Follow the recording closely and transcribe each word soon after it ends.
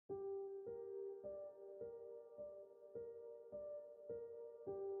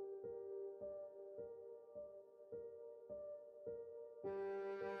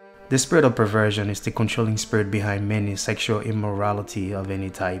The spirit of perversion is the controlling spirit behind many sexual immorality of any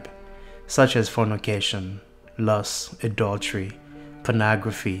type, such as fornication, lust, adultery,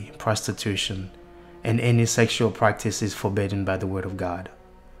 pornography, prostitution, and any sexual practices forbidden by the Word of God.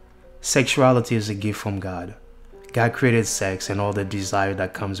 Sexuality is a gift from God. God created sex and all the desire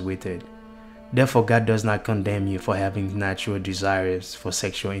that comes with it. Therefore, God does not condemn you for having natural desires for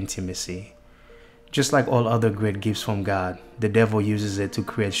sexual intimacy. Just like all other great gifts from God, the devil uses it to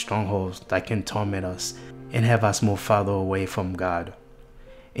create strongholds that can torment us and have us move farther away from God.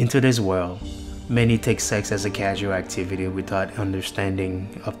 In today's world, many take sex as a casual activity without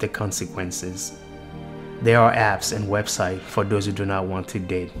understanding of the consequences. There are apps and websites for those who do not want to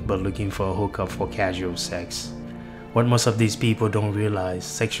date but looking for a hookup for casual sex. What most of these people don't realize,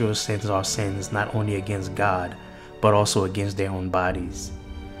 sexual sins are sins not only against God, but also against their own bodies.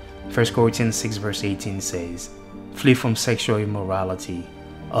 1 Corinthians 6 verse 18 says, "Flee from sexual immorality.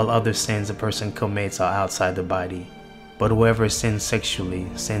 All other sins a person commits are outside the body, but whoever sins sexually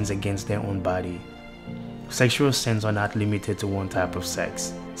sins against their own body." Sexual sins are not limited to one type of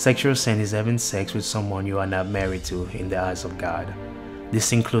sex. Sexual sin is having sex with someone you are not married to in the eyes of God.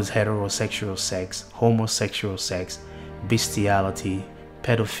 This includes heterosexual sex, homosexual sex, bestiality,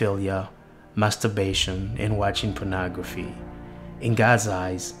 pedophilia, masturbation, and watching pornography. In God's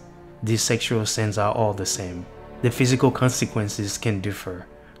eyes, these sexual sins are all the same. The physical consequences can differ,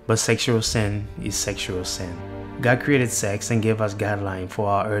 but sexual sin is sexual sin. God created sex and gave us guidelines for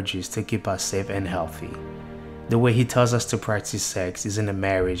our urges to keep us safe and healthy. The way He tells us to practice sex is in a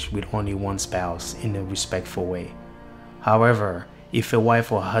marriage with only one spouse in a respectful way. However, if a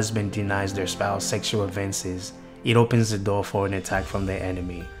wife or husband denies their spouse sexual advances, it opens the door for an attack from the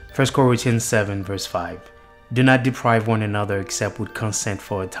enemy. 1 Corinthians 7 verse 5. "Do not deprive one another except with consent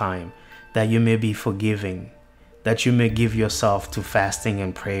for a time, that you may be forgiving, that you may give yourself to fasting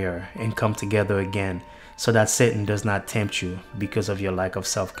and prayer and come together again, so that Satan does not tempt you because of your lack of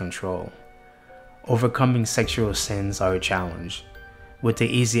self-control." Overcoming sexual sins are a challenge. With the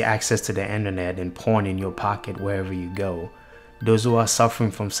easy access to the internet and porn in your pocket wherever you go, those who are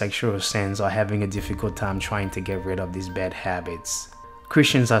suffering from sexual sins are having a difficult time trying to get rid of these bad habits.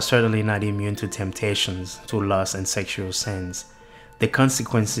 Christians are certainly not immune to temptations, to lust and sexual sins. The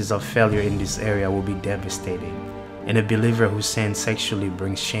consequences of failure in this area will be devastating, and a believer who sins sexually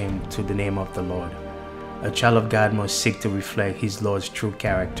brings shame to the name of the Lord. A child of God must seek to reflect His Lord's true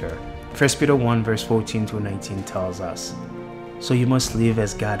character. 1 Peter 1 verse 14 to 19 tells us, "So you must live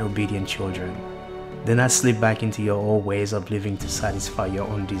as God-obedient children. Do not slip back into your old ways of living to satisfy your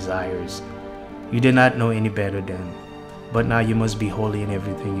own desires. You did not know any better then, but now you must be holy in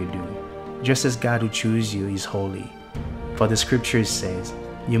everything you do, just as God who chose you is holy. For the scripture says,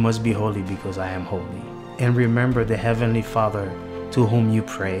 'You must be holy because I am holy.' And remember, the Heavenly Father to whom you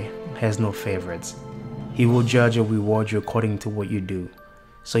pray has no favorites. He will judge or reward you according to what you do.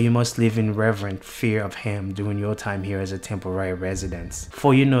 So you must live in reverent fear of Him during your time here as a temporary residence.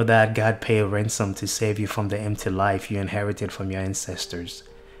 For you know that God paid a ransom to save you from the empty life you inherited from your ancestors.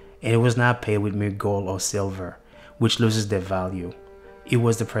 And it was not paid with mere gold or silver, which loses their value. It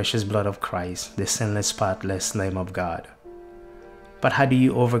was the precious blood of Christ, the sinless, spotless Lamb of God." But how do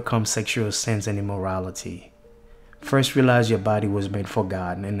you overcome sexual sins and immorality? First, realize your body was made for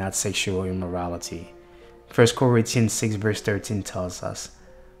God and not sexual immorality. 1 Corinthians 6 verse 13 tells us,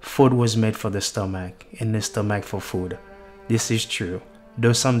 "Food was made for the stomach, and the stomach for food." This is true,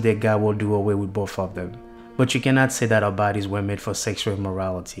 though someday God will do away with both of them. But you cannot say that our bodies were made for sexual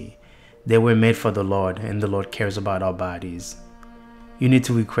immorality. They were made for the Lord, and the Lord cares about our bodies. You need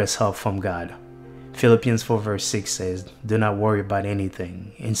to request help from God. Philippians 4 verse 6 says, "Do not worry about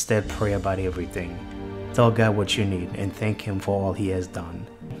anything. Instead, pray about everything. Tell God what you need and thank Him for all He has done."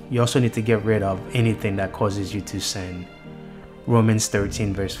 You also need to get rid of anything that causes you to sin. Romans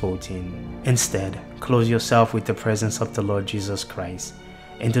 13 verse 14. "Instead, clothe yourself with the presence of the Lord Jesus Christ,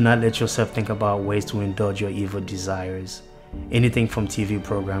 and do not let yourself think about ways to indulge your evil desires. Anything from TV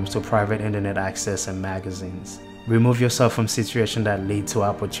programs to private internet access and magazines. Remove yourself from situations that lead to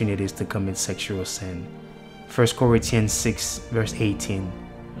opportunities to commit sexual sin. 1 Corinthians 6 verse 18.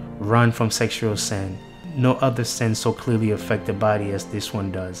 Run from sexual sin. No other sin so clearly affects the body as this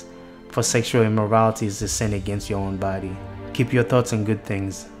one does, for sexual immorality is a sin against your own body. Keep your thoughts on good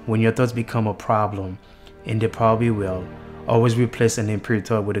things. When your thoughts become a problem, and they probably will, always replace an impure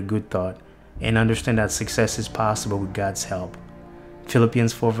thought with a good thought, and understand that success is possible with God's help.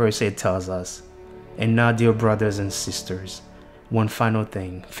 Philippians 4 verse 8 tells us, "And now, dear brothers and sisters, one final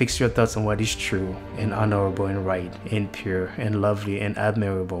thing, fix your thoughts on what is true and honorable and right and pure and lovely and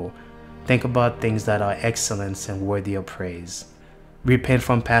admirable. Think about things that are excellent and worthy of praise." Repent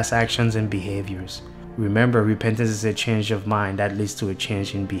from past actions and behaviors. Remember, repentance is a change of mind that leads to a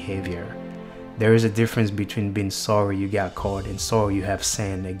change in behavior. There is a difference between being sorry you got caught and sorry you have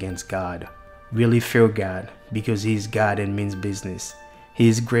sinned against God. Really fear God, because He is God and means business. He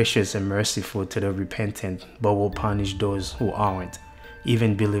is gracious and merciful to the repentant, but will punish those who aren't.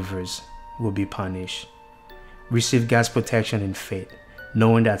 Even believers will be punished. Receive God's protection in faith,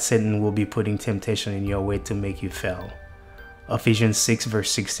 knowing that Satan will be putting temptation in your way to make you fail. Ephesians 6 verse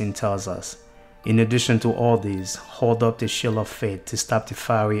 16 tells us, in addition to all these, hold up the shield of faith to stop the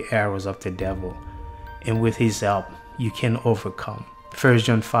fiery arrows of the devil, and with his help, you can overcome. 1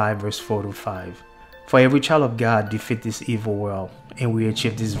 John 5 verse 4-5. For every child of God defeat this evil world, and we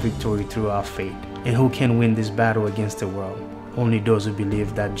achieve this victory through our faith. And who can win this battle against the world? Only those who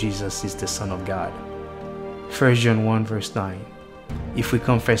believe that Jesus is the Son of God. 1 John 1 verse 9. If we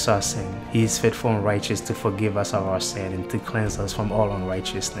confess our sin, He is faithful and righteous to forgive us of our sin and to cleanse us from all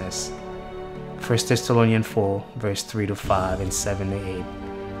unrighteousness. 1 Thessalonians 4 verse 3-5 and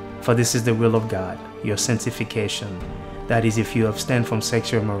 7-8. For this is the will of God, your sanctification. That is, if you abstain from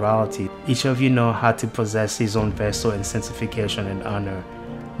sexual immorality, each of you know how to possess his own vessel in sanctification and honor,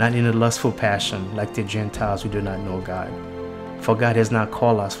 not in a lustful passion like the Gentiles who do not know God. For God has not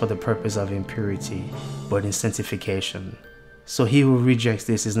called us for the purpose of impurity, but in sanctification. So he who rejects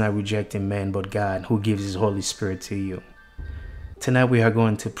this is not rejecting man, but God, who gives His Holy Spirit to you. Tonight we are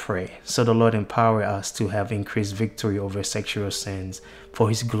going to pray, so the Lord empower us to have increased victory over sexual sins for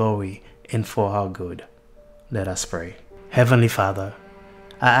His glory and for our good. Let us pray. Heavenly Father,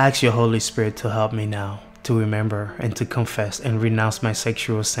 I ask your Holy Spirit to help me now to remember and to confess and renounce my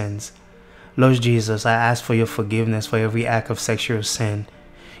sexual sins. Lord Jesus, I ask for your forgiveness for every act of sexual sin.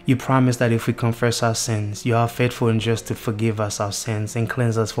 You promise that if we confess our sins, you are faithful and just to forgive us our sins and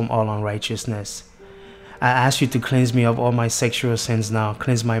cleanse us from all unrighteousness. I ask you to cleanse me of all my sexual sins now.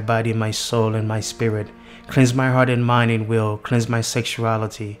 Cleanse my body, my soul, and my spirit. Cleanse my heart and mind and will. Cleanse my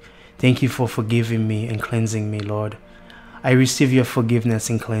sexuality. Thank you for forgiving me and cleansing me, Lord. I receive your forgiveness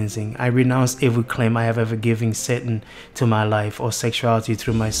and cleansing. I renounce every claim I have ever given Satan to my life or sexuality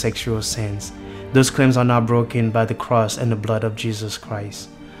through my sexual sins. Those claims are now broken by the cross and the blood of Jesus Christ.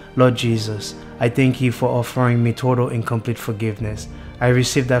 Lord Jesus, I thank you for offering me total and complete forgiveness. I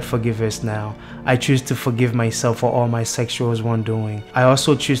receive that forgiveness now. I choose to forgive myself for all my sexual wrongdoing. I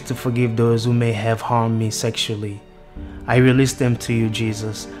also choose to forgive those who may have harmed me sexually. I release them to you,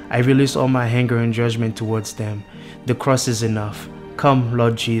 Jesus. I release all my anger and judgment towards them. The cross is enough. Come,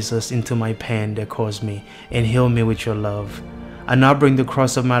 Lord Jesus, into my pain that caused me, and heal me with your love. I now bring the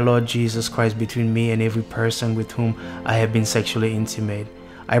cross of my Lord Jesus Christ between me and every person with whom I have been sexually intimate.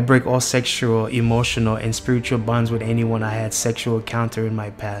 I break all sexual, emotional, and spiritual bonds with anyone I had sexual encounter in my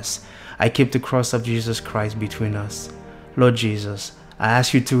past. I keep the cross of Jesus Christ between us. Lord Jesus, I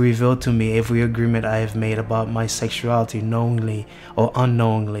ask you to reveal to me every agreement I have made about my sexuality knowingly or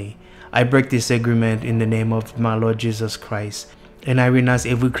unknowingly. I break this agreement in the name of my Lord Jesus Christ, and I renounce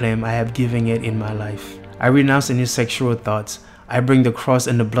every claim I have given it in my life. I renounce any sexual thoughts. I bring the cross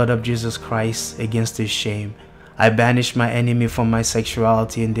and the blood of Jesus Christ against this shame. I banish my enemy from my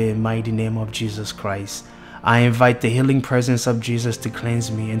sexuality in the mighty name of Jesus Christ. I invite the healing presence of Jesus to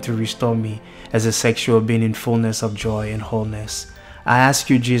cleanse me and to restore me as a sexual being in fullness of joy and wholeness. I ask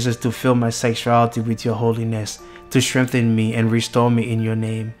you, Jesus, to fill my sexuality with your holiness, to strengthen me and restore me in your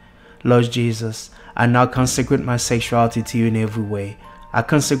name. Lord Jesus, I now consecrate my sexuality to you in every way. I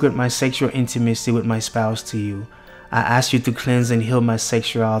consecrate my sexual intimacy with my spouse to you. I ask you to cleanse and heal my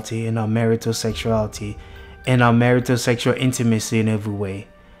sexuality and our marital sexuality and our marital sexual intimacy in every way.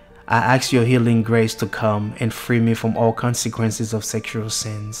 I ask your healing grace to come and free me from all consequences of sexual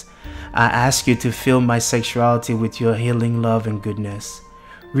sins. I ask you to fill my sexuality with your healing love and goodness.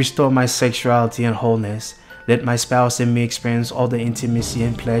 Restore my sexuality and wholeness. Let my spouse and me experience all the intimacy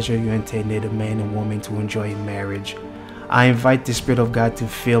and pleasure you intended a man and woman to enjoy in marriage. I invite the Spirit of God to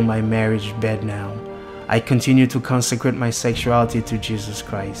fill my marriage bed now. I continue to consecrate my sexuality to Jesus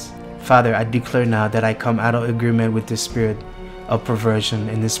Christ. Father, I declare now that I come out of agreement with the spirit of perversion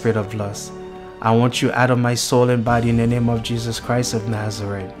and the spirit of lust. I want you out of my soul and body in the name of Jesus Christ of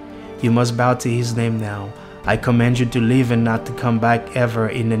Nazareth. You must bow to his name now. I command you to leave and not to come back ever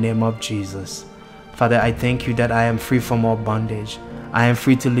in the name of Jesus. Father, I thank you that I am free from all bondage. I am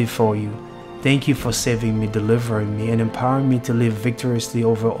free to live for you. Thank you for saving me, delivering me, and empowering me to live victoriously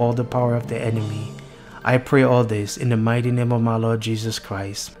over all the power of the enemy. I pray all this in the mighty name of my Lord Jesus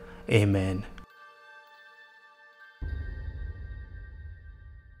Christ. Amen.